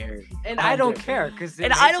there. And I don't care because.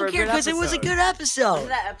 And I don't care because it was a good Remember episode.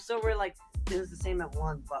 that episode where like it was the same at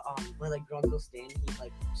one, but where like Grunkle Stan he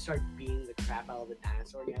like started beating the crap out of the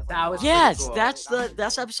dinosaur. And he That was like, pretty Yes, cool. that's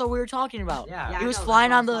the episode we were talking about. Yeah. Yeah. He I was know, flying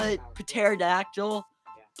that's on what I'm the talking about. pterodactyl.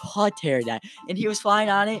 Pterodactyl. And he was flying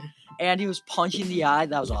on it, and he was punching the eye.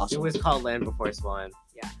 That was It awesome. was called Land Before Swine.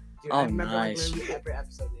 Dude, Oh, I remember nice. like literally every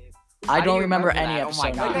episode name. I How do don't you remember remember any that? Oh my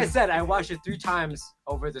episode. God. Like I names. said, I watched it 3 times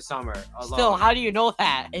over the summer alone. Still, how do you know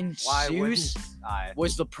that? And Why Seuss wouldn't I?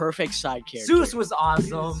 was the perfect side character. Zeus was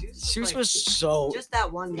awesome. Seuss like, was so. just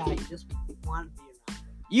that one guy. You just wanted to be around.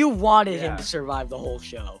 You wanted him Yeah. to survive the whole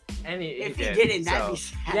show. And If he he did, didn't, that'd so- be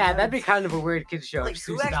sad. Yeah, that'd be kind of a weird kid show. like if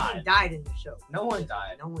who Zeus actually died. died in the show? No one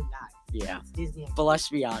died. No one died. Yeah. It's Disney. But let's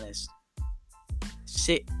be honest.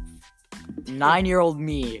 9-year-old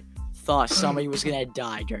me thought somebody was gonna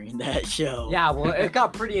die during that show. Yeah, well, it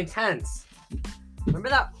got pretty intense. Remember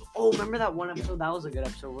that? Oh, remember that one episode? That was a good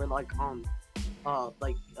episode where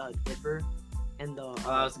Dipper and the that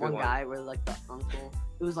was a good one one. guy where like the uncle.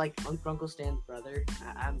 It was like Uncle Stan's brother.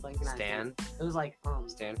 I'm blanking on his Stan, name. It was like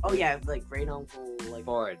Stan Oh yeah, like great uncle like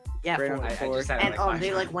Ford. yeah. Great Ford. Uncle I just said it And like 5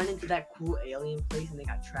 they like times. went into that cool alien place and they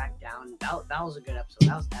got tracked down. That was a good episode.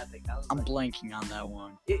 That was epic. That was I'm like, blanking on that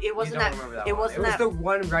one. it You wasn't don't that. remember that it one. wasn't It was that- the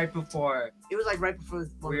one right before It was like right before one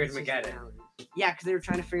of Weird the seasons Mageddon. finale. Yeah, because they were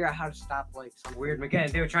trying to figure out how to stop like some Weird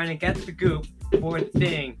Mageddon. They were trying to get the goop for the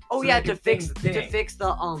thing. Oh so yeah, they to could fix fix the to thing. fix the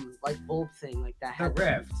like bulb thing like that. The had-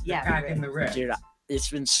 rift. Yeah, the crack in the rift. Dude, it's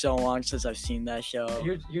been so long since I've seen that show.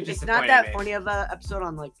 You're It's disappointing not that me. funny of an episode.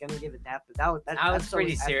 I'm like gonna give it that, but that That was episode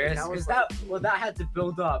pretty epic. serious That was because like, that had to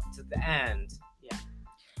build up to the end.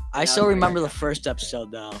 I that still was remember very the first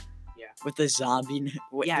episode though. Yeah. With the zombie.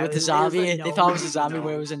 Yeah, with it the was a zombie. They gnome. thought it was a zombie, Gnome.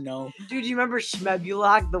 but it was a gnome. dude, you remember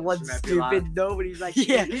Shmebulok, the one Shmebulok. stupid gnome? He's like,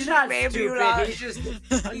 Yeah. He's not Shmebulok. stupid. He's just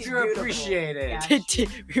He's underappreciated.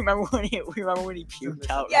 beautiful. remember when he puked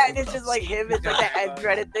out? Yeah, and it's just like him. It's like the end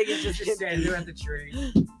credit thing. It's He's just just him. standing there at the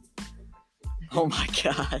tree. Oh my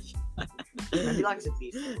gosh. Shmebulok's a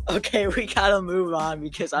beast. Okay, we gotta move on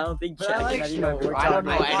because I don't think But I Jack like and Eddie know what we're Shmebulok. I don't talking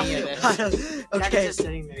know about. any of this. I don't- Jack's okay. just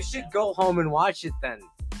sitting there. You should go home and watch it then.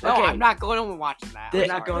 No, Okay. I'm not going home and watching that. The- I'm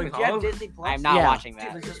not sorry. going Do you have home? Disney Plus? I'm not Yeah. watching Dude,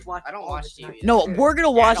 that. let's just watch I don't all watch the time. TV. No, we're gonna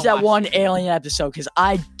watch don't that watch one it. alien episode because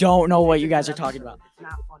I don't know what It's you a guys good are talking episode. about. It's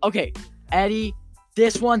not funny. Okay, Eddie,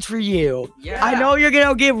 this one's for you. Yeah. I know you're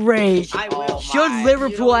gonna get raged. I will. Oh Should my.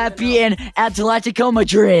 Liverpool You don't have even beaten Atletico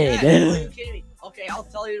Madrid? Yeah, are you kidding me? Okay, I'll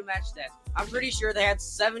tell you the match stats. I'm pretty sure they had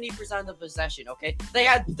 70% of the possession, okay? They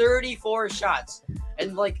had 34 shots.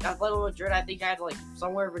 And, like, Atletico Madrid, I think, had, like,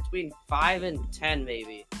 somewhere between 5 and 10,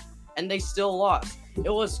 maybe. And they still lost. It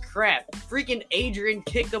was crap. Freaking Adrian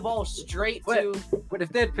kicked the ball straight to... But if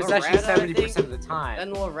they had possession Morata, I 70% of the time,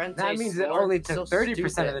 Then Lorente that means it scored. only It's took so 30%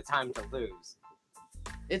 of stupid. the time to lose.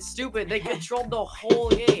 It's stupid. They controlled the whole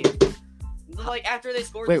game. Like, after they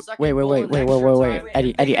scored the Wait, second wait, goal in wait, extra wait. time-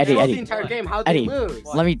 Eddie, They controlled Eddie. the entire game. How'd Eddie. they lose?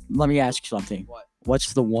 What? Let me ask you something. What?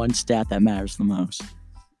 What's the one stat that matters the most?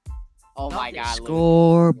 Oh my Nothing. god. Luke.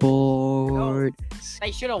 Scoreboard.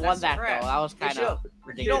 They should have won That's that crap. though. That was They kind of should've.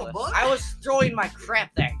 ridiculous. I was throwing my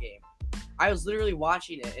crap that game. I was literally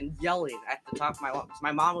watching it and yelling at the top of my lungs.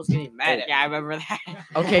 My mom was getting mad at Yeah, I me. remember that.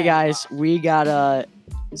 Okay, guys, we gotta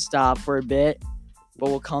stop for a bit, but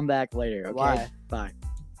we'll come back later. Okay. Why? Bye.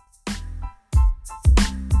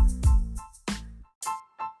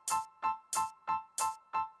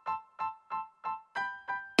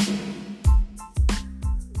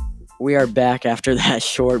 we are back after that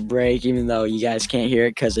short break, even though you guys can't hear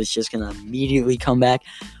it because it's just gonna immediately come back.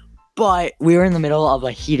 But we were in the middle of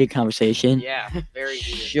a heated conversation. Yeah, very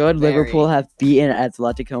heated. Should Very. Liverpool have beaten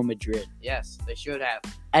Atletico Madrid? Yes, they should have.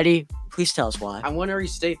 Eddie, please tell us why. I want to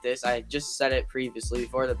restate this. I just said it previously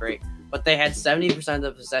before the break, but they had 70% of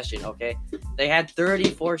the possession. Okay, they had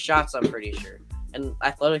 34 shots. I'm pretty sure, and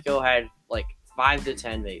Atletico had like 5 to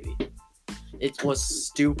 10 maybe. It was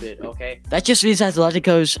stupid. Okay, That just means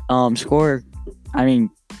Atletico's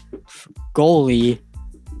goalie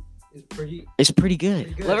It's pretty is pretty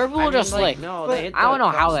good. good. Liverpool I mean, just like no, but they hit I don't the know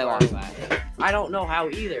how they crossbar. lost that. I don't know how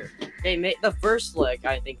either. They made the first leg.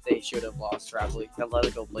 I think they should have lost. Probably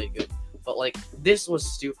Atletico played good, but like this was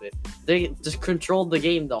stupid. They just controlled the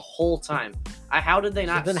game the whole time. How did they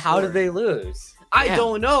So not? then how score? did they lose? I Yeah.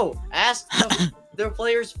 don't know. Ask their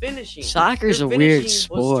players finishing. Soccer's Their a weird finishing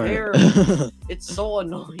was sport. terrible. It's so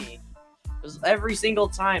annoying. Because every single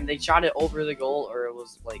time they shot it over the goal, or it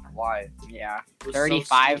was like wide. Yeah, It was so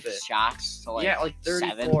 35 stupid. shots. To like Yeah, like 7.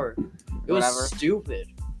 34. It was whatever. stupid.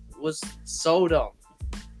 It was so dumb.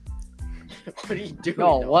 What are you doing?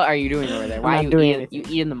 No, Noah? what are you doing over there? I'm Why not are you doing eating? You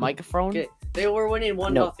eating the microphone? Okay. They were winning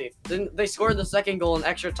 1-0. No. Then they scored the second goal in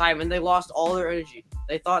extra time, and they lost all their energy.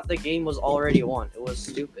 They thought the game was already won. It was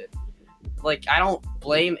stupid. Like, I don't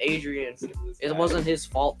blame Adrian. It wasn't his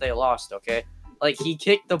fault they lost, okay? Like, he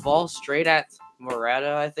kicked the ball straight at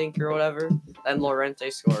Morata, I think, or whatever. Then Lorente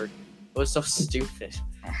scored. It was so stupid.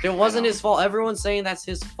 It wasn't his fault. Everyone's saying that's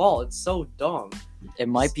his fault. It's so dumb. It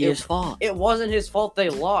might be his fault. It wasn't his fault they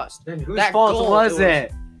lost. Then whose That fault goal, was it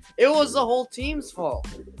it? It was the whole team's fault.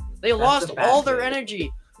 They That's lost a bad all their thing.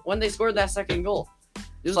 energy when they scored that second goal. It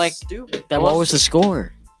was like- stupid. Then what was the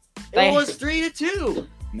score? They- It was 3-2.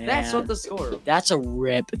 Man, That's what the score. That's a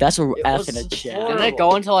rip. That's a It F was in a chat. horrible. Didn't it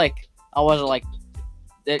go into like? Oh, was it like?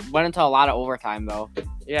 It went into a lot of overtime though.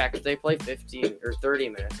 Yeah, because they played 15 or 30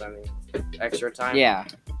 minutes. I mean, extra time. Yeah.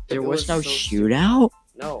 There It was no so shootout?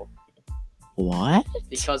 No, What?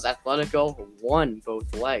 because Atletico won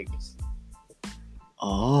both legs.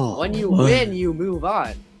 Oh. When you win, you move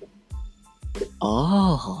on.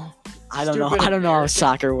 Oh. I don't know. Stupid I don't know how American.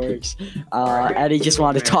 soccer works. Right. Eddie just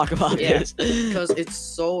wanted to talk about Yeah, this. Because it's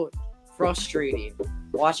so frustrating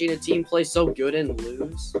watching a team play so good and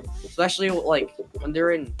lose, especially like when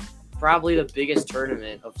they're in probably the biggest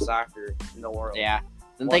tournament of soccer in the world. Yeah.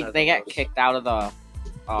 Then One they of they get those. kicked out of the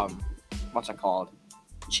what's it called?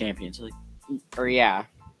 Champions League. Or yeah.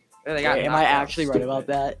 Yeah, they got Wait, am I knocked out. actually right about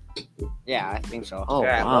that? Yeah, I think so. Oh,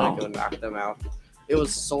 Yeah, wow. Atletico knocked them out. It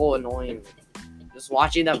was so annoying. Just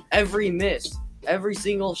watching them every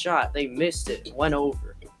single shot, they missed it, went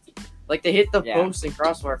over. Like they hit the Yeah. post and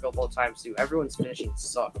crossbar a couple of times too. Everyone's finishing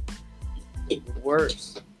sucked.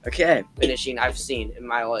 Worst Okay. finishing I've seen in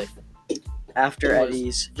my life. After It was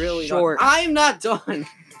Eddie's Really short. I'm not done.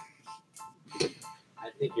 I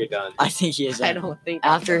think you're done. I think he is. I don't think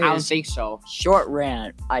After I don't his think so. short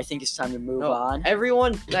rant, I think it's time to move No, on.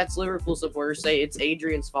 everyone that's Liverpool supporters say it's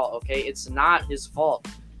Adrian's fault. Okay, it's not his fault.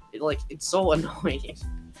 It's so annoying.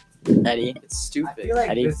 Eddie, It's I stupid. feel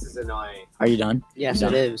like Eddie? this is annoying. are you done? Yes, No.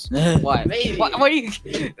 it is. What? Maybe. What are you?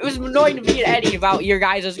 It was annoying to me and Eddie about your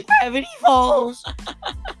guys' gravity falls.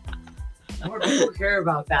 More people care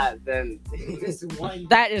about that than this one.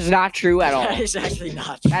 That is not true at all. That is actually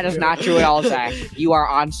not. That is not true at all, Zach. You are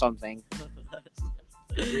on something.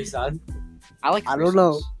 Your son? I like. I don't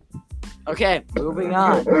know. threesomes. Okay, moving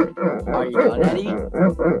on. Are you done, Eddie?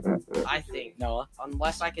 I think Noah.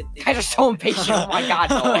 unless I can think. Guys are so impatient. Oh my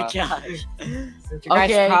god, oh my Noah. gosh. You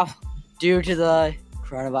guys Okay. prob- Due to the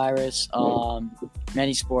coronavirus,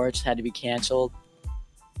 many sports had to be canceled.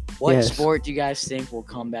 What Yes. sport do you guys think will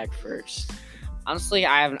come back first? Honestly,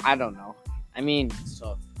 I don't know. I mean,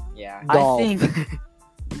 So yeah, Golf. I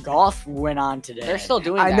think golf went on today. they're still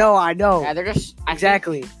doing I that. know. Yeah, they're just I think-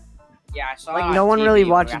 Exactly. yeah, I saw. it Like on no one TV really when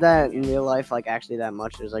we watches got that the in game. real life, like actually that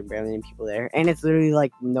much. There's like barely any people there, and it's literally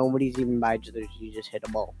like nobody's even by each other. You just hit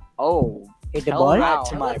a ball. Oh, Hit the tell ball. that Wow.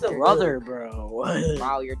 to my That's a brother, bro.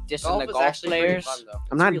 Wow, you're dissing golf the is golf actually pretty players. fun, though.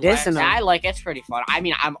 I'm not It's dissing relaxing. them. Yeah, I like it. It's pretty fun. I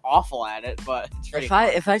mean, I'm awful at it, but it's pretty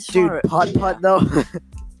if I just Dude, wanna- putt though.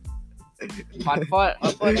 fun. Putt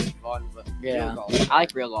It's fun, but Yeah. real golf. I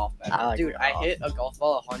like real golf better. I like Dude, I golf. hit a golf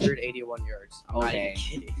ball 181 yards. I'm not Okay.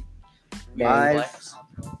 even kidding. Nice. Flex.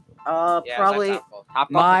 Yeah, Probably. that's top golf. Top golf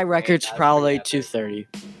My is great. record's That's probably pretty 230.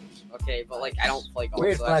 Okay, but like I don't play golf.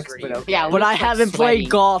 Weird so that's flex, pretty but okay. Yeah, But I looks like haven't sweaty. played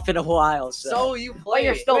golf in a while, so. So you play. Well,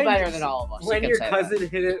 you're still When- better than all of us. When you your can say that. cousin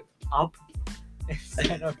hit it up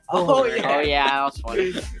instead of Oh, over. yeah. Oh yeah, that was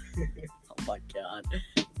funny. Oh my god.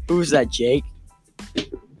 Who's that, Jake?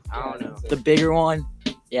 I don't know. The bigger one?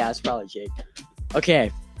 Yeah, it's probably Jake.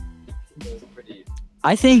 Okay. It was pretty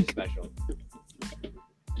I think special.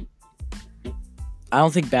 I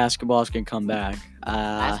don't think basketball is gonna come back.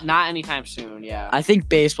 That's not anytime soon. Yeah. I think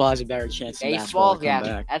baseball has a better chance than basketball Baseball, to come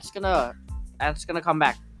yeah, back. that's gonna come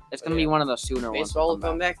back. It's gonna be Yeah. one of the sooner ones. Baseball will to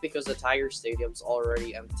come back because the Tiger Stadium's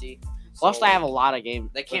already empty. Plus, So, they have a lot of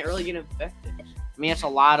games. They can't really get infected. I mean, it's a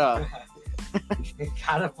lot of.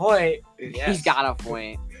 Got a point. Yes. He's got a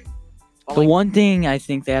point. But, The like, one thing I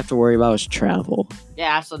think they have to worry about is travel.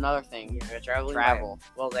 yeah, that's another thing. Yeah, traveling. Travel.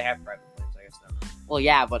 Well, they have private planes, I guess now. Well,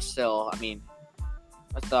 yeah, but still, I mean,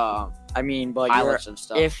 with the I mean, but you're, pilots and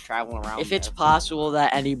stuff if- traveling around. if it's there. possible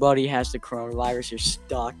that anybody has the coronavirus, you're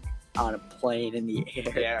stuck on a plane in the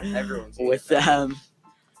air Yeah, everyone's with them.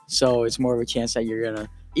 So it's more of a chance that you're gonna,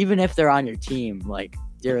 even if they're on your team, like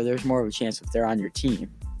there's more of a chance if they're on your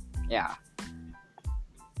team. yeah.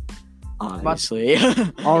 Honestly,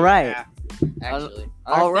 All right. Yeah, actually.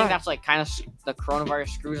 Another Alright. thing that's like kind of the coronavirus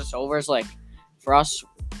screws us over is like for us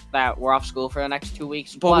that we're off school for the next 2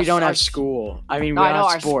 weeks. but we plus don't our have school. I mean, No, we I don't know,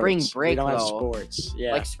 have our sports. spring We break, don't have though. sports.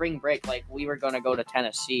 Yeah. Like spring break, like we were gonna go to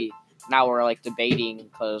Tennessee. Now we're like debating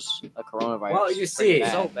because of coronavirus. Well, you It's pretty see,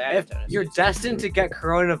 bad. So bad. if in Tennessee. you're destined to get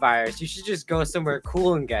coronavirus, you should just go somewhere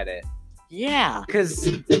cool and get it. yeah. Because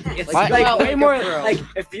it's Like, like well, way like more a pro. like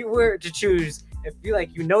if you were to choose, if you like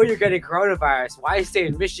you know you're getting coronavirus, why stay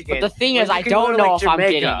in Michigan? But the thing when is, you I can go don't to, know like, if I'm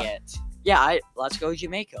Jamaica? getting it. Yeah, let's go to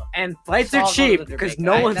Jamaica. And flights So are I'll go to cheap the because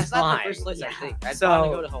Jamaica. no one's That's not the flying. first place I think. I'd So,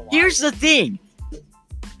 wanna go to Hawaii. Here's the thing.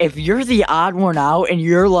 If you're the odd one out and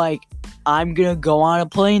you're like, I'm gonna go on a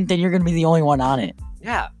plane, then you're gonna be the only one on it.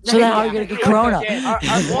 Yeah. So then how are you gonna get corona? Our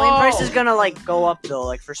plane Whoa. price is gonna like go up though,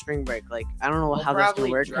 like for spring break. Like I don't know They'll how that's gonna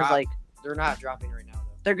probably work because drop. like They're not dropping right now though.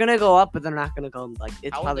 they're gonna go up, but they're not gonna go like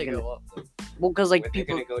it's How would probably they gonna go up? Though? well because like If they're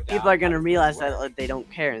people gonna go people down, are gonna how does it realize that work? like, they don't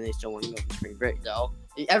care and they still want to go to spring break. No.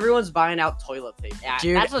 Everyone's buying out toilet paper. Yeah,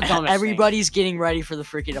 Dude, that's the dumbest everybody's getting ready for the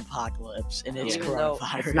freaking apocalypse, and it's Even though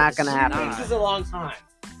coronavirus. it's not gonna happen. 2 weeks is a long time.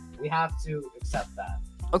 We have to accept that.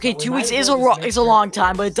 Okay, So we 2 might weeks as is well a just make is a sure long it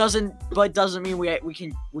time, but works. it doesn't mean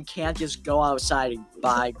we can't just go outside and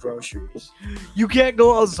buy groceries. You can't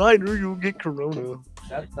go outside or you'll get corona.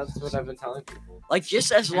 That's what I've been telling people. Like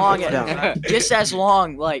just as long Yeah. as just as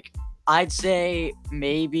long, like I'd say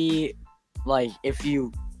maybe like if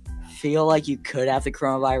you feel like you could have the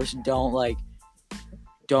coronavirus,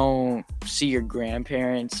 don't see your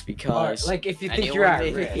grandparents Or, because like if you think Anyone you're at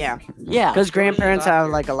may- risk. Yeah, yeah, because grandparents have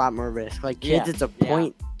doctor. like a lot more risk. Like kids, Yeah, it's a yeah.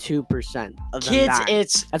 0.2% of them kids, dying.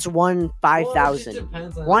 it's That's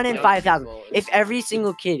 1/5,000. One in Young 5,000. people, If it's- every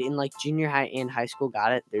single kid in like junior high and high school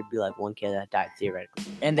got it, there'd be like one kid that died theoretically.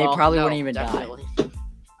 and they Well, probably no, wouldn't even die. definitely.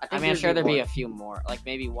 I mean, I'm sure there'd be a few more, like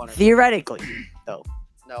maybe one or two. Theoretically, No.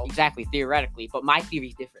 Exactly, theoretically, but my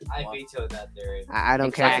theory's different. I Well, vetoed that theory. I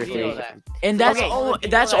don't care Exactly. for theory. that. And that's Okay, only people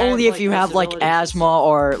that's that have, only if like, you have like disabilities and asthma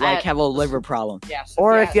or like I- have a liver problem. Yeah, so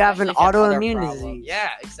Or if you have an especially if you have other autoimmune problems. disease. Yeah,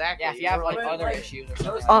 exactly. Yeah, if you have like But, other like, issues or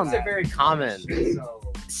Those something. things Um, are very common. So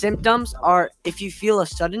Symptoms are if you feel a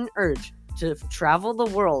sudden urge to travel the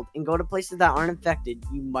world and go to places that aren't infected,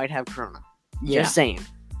 you might have corona. Yeah, Just saying.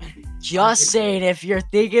 just saying. If you're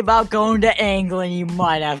thinking about going to England, you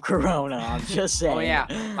might have corona. I'm just saying. Oh yeah,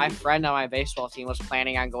 my friend on my baseball team was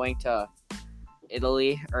planning on going to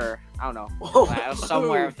Italy or I don't know. It was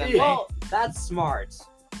somewhere within well, that's smart.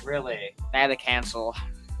 Really. they had to cancel.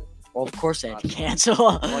 Well, of course they had to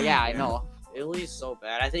cancel. Well, yeah, I know. Italy's so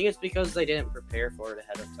bad. I think it's because they didn't prepare for it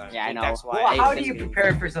ahead of time. Yeah, I think know. That's why. Well, how they- do you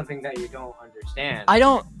prepare for something that you don't understand? I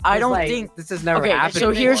don't It's like, think. this has never Okay, happened.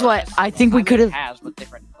 so here's before. what I think we mean, could it have. has with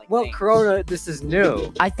different like Well, things. Corona, this is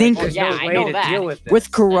new. I think Well, There's yeah, no I way know to that. deal with this.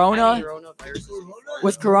 with Corona, Coronaviruses.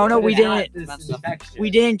 with Corona, we It's not didn't this That's the- infection. we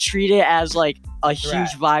didn't treat it as like a huge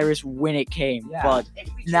Correct. virus when it came, Yeah. but If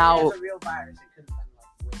we treated now- it as a real virus, it could have been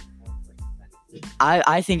like way more preventable.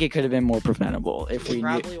 I think it could have been more preventable if we knew,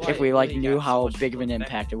 Probably why if we like Italy knew got so how much big of an people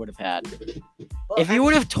impact it would have had. Well, If you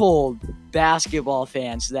would have told basketball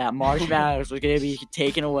fans that March Madness was going to be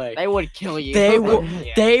taken away, They would kill you. They would-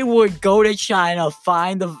 Yeah. they would go to China,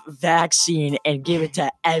 find the vaccine, and give it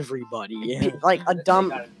to everybody. Like a They dumb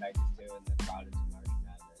got infected too, and then brought it to March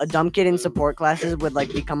Madness. a dumb kid in support classes would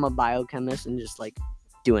like become a biochemist and just like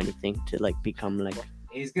do anything to like become like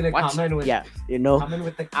He's gonna What? come in with yeah, you know. come in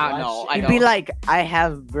with the I clutch. know, I He'd know. be like, I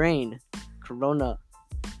have brain, corona.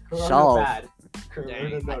 Corona solve. bad.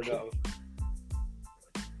 Corona, Dang. no.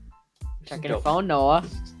 Checking your phone, Noah.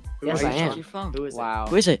 Yes, Why I you check am. your phone? Who is it? Wow.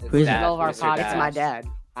 Who is it? Who is Dad. it? Middle of our Who's your podcast. dad? It's my dad.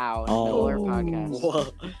 Wow. Middle of our podcast.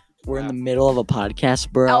 Whoa. We're in the middle of a podcast,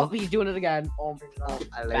 Oh, bro. he's doing it again. Oh,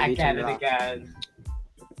 I Back at it again.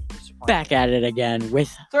 back at it again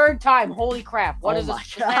with. Third time. Holy crap! What Oh is my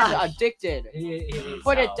this? This man's gosh. addicted. He needs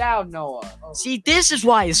Put it help. down, Noah. Oh. See, this is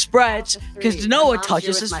why it spreads, because Three. Noah Mom's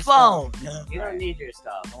touches here his with my phone. You don't need your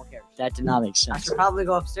stuff. No one cares. That did not make I sense. should probably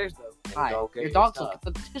go upstairs though. And Alright, go get your dogs will stuff.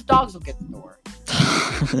 get his dogs will get the door.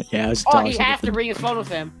 Yeah, his Oh, dogs he are has to different. bring his phone with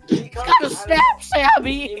him. He He's got to snap,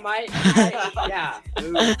 Sammy. He might, yeah.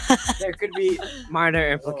 There could be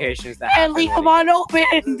minor implications that And happen leave when him he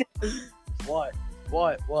unopened. What?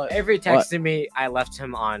 What? If he texted me, I left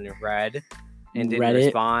him on red and didn't Reddit?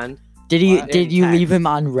 respond. Did he? What? Did you Text. leave him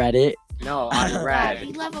on Reddit? No, on red.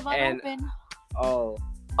 He left him And- unopened. Oh,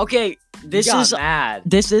 Okay, this he got is mad.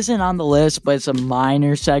 this isn't on the list, but it's a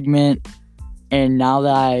minor segment. And now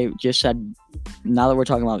that we're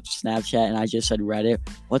talking about Snapchat and I just said Reddit,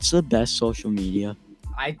 what's the best social media?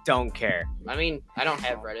 I don't care. I mean, I don't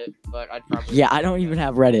have Reddit, but I'd probably. Yeah, I don't even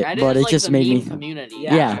have Reddit, Reddit but is it like just the made meme me. community.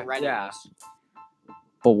 Yeah. That's what Reddit Yeah. is.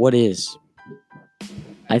 But what is?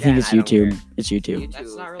 I think Again, it's I don't YouTube. care. It's YouTube.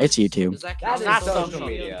 That's not really. It's YouTube. Does that That count is as social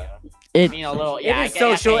media. I It mean, a little. It Yeah, is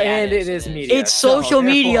social and it is media. it's So, social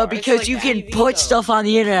media therefore- because like you can TV put though. stuff on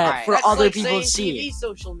the internet Alright, for That's other like people to saying see. TV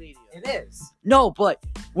social media. It is. No, but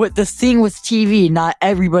what the thing with TV, not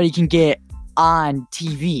everybody can get on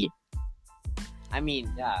TV. I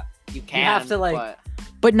mean, Yeah. you can. have to, like- but-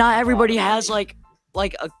 But not everybody Oh, has like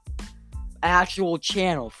a actual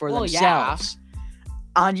channel for Well, yeah. themselves.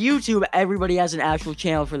 On YouTube, everybody has an actual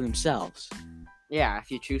channel for themselves. yeah,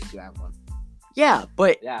 if you choose to have one. Yeah,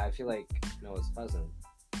 but Yeah, I feel like Noah's cousin.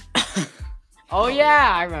 Oh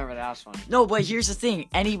yeah, I remember that. Was funny. no, but here's the thing: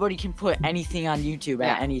 anybody can put anything on YouTube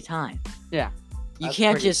Yeah. at any time. Yeah. You That's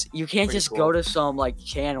can't pretty- just pretty go cool. to some like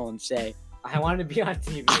channel and say, I want to be on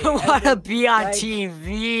TV. I want to be on like-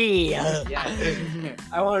 TV. Yeah.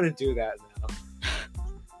 I want to do that now.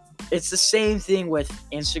 It's the same thing with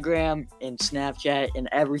Instagram and Snapchat and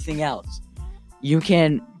everything else. You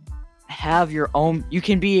can have your own, you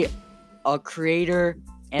can be a creator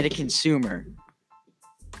and a consumer.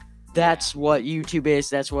 That's what YouTube is,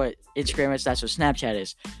 that's what Instagram is, that's what Snapchat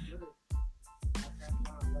is.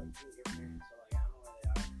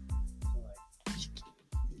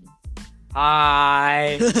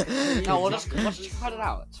 Hi. No, let's just cut it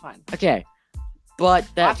out. It's fine. Okay. But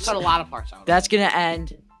Let's that's cut a lot of parts out. that's gonna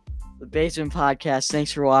end the Basement Podcast.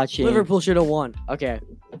 Thanks for watching. Liverpool should have won. Okay.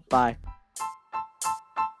 Bye.